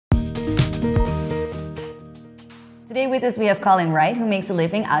Today with us we have Colin Wright, who makes a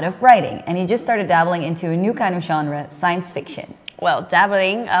living out of writing, and he just started dabbling into a new kind of genre, science fiction. Well,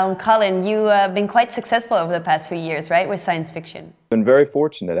 dabbling. Colin, you've been quite successful over the past few years, right, with science fiction? Been very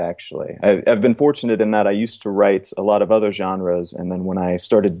fortunate, actually. I've been fortunate in that I used to write a lot of other genres, and then when I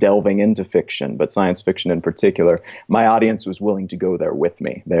started delving into fiction, but science fiction in particular, my audience was willing to go there with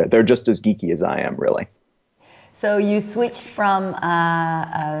me. They're just as geeky as I am, really. So you switched from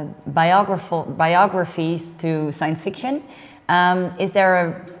biographies to science fiction. Is there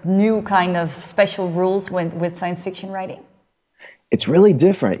a new kind of special rules with science fiction writing? It's really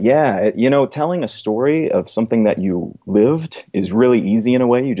different, yeah. You know, telling a story of something that you lived is really easy in a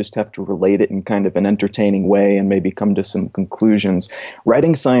way. You just have to relate it in kind of an entertaining way and maybe come to some conclusions.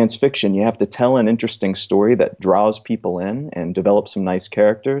 Writing science fiction, you have to tell an interesting story that draws people in and develop some nice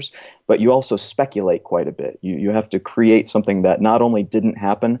characters, but you also speculate quite a bit. You have to create something that not only didn't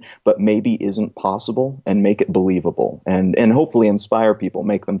happen, but maybe isn't possible, and make it believable, and hopefully inspire people,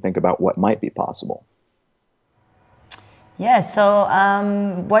 make them think about what might be possible. Yeah, so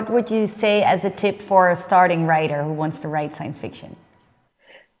what would you say as a tip for a starting writer who wants to write science fiction?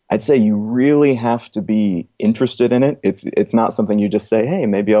 I'd say you really have to be interested in it. It's not something you just say, hey,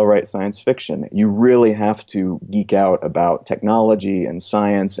 maybe I'll write science fiction. You really have to geek out about technology and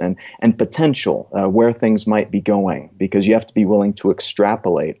science and potential, where things might be going, because you have to be willing to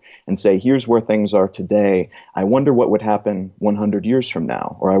extrapolate and say, here's where things are today. I wonder what would happen 100 years from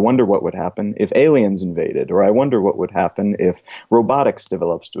now, or I wonder what would happen if aliens invaded, or I wonder what would happen if robotics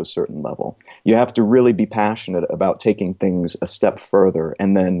develops to a certain level. You have to really be passionate about taking things a step further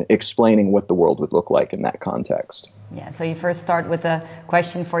and then explaining what the world would look like in that context. Yeah, so you first start with a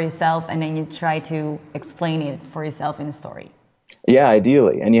question for yourself and then you try to explain it for yourself in a story. Yeah,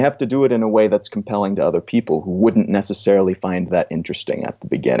 ideally. And you have to do it in a way that's compelling to other people who wouldn't necessarily find that interesting at the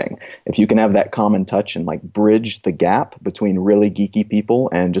beginning. If you can have that common touch and like bridge the gap between really geeky people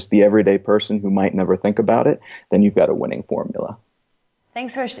and just the everyday person who might never think about it, then you've got a winning formula.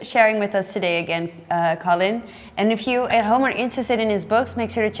 Thanks for sharing with us today again, Colin. And if you at home are interested in his books, make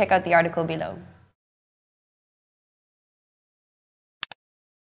sure to check out the article below.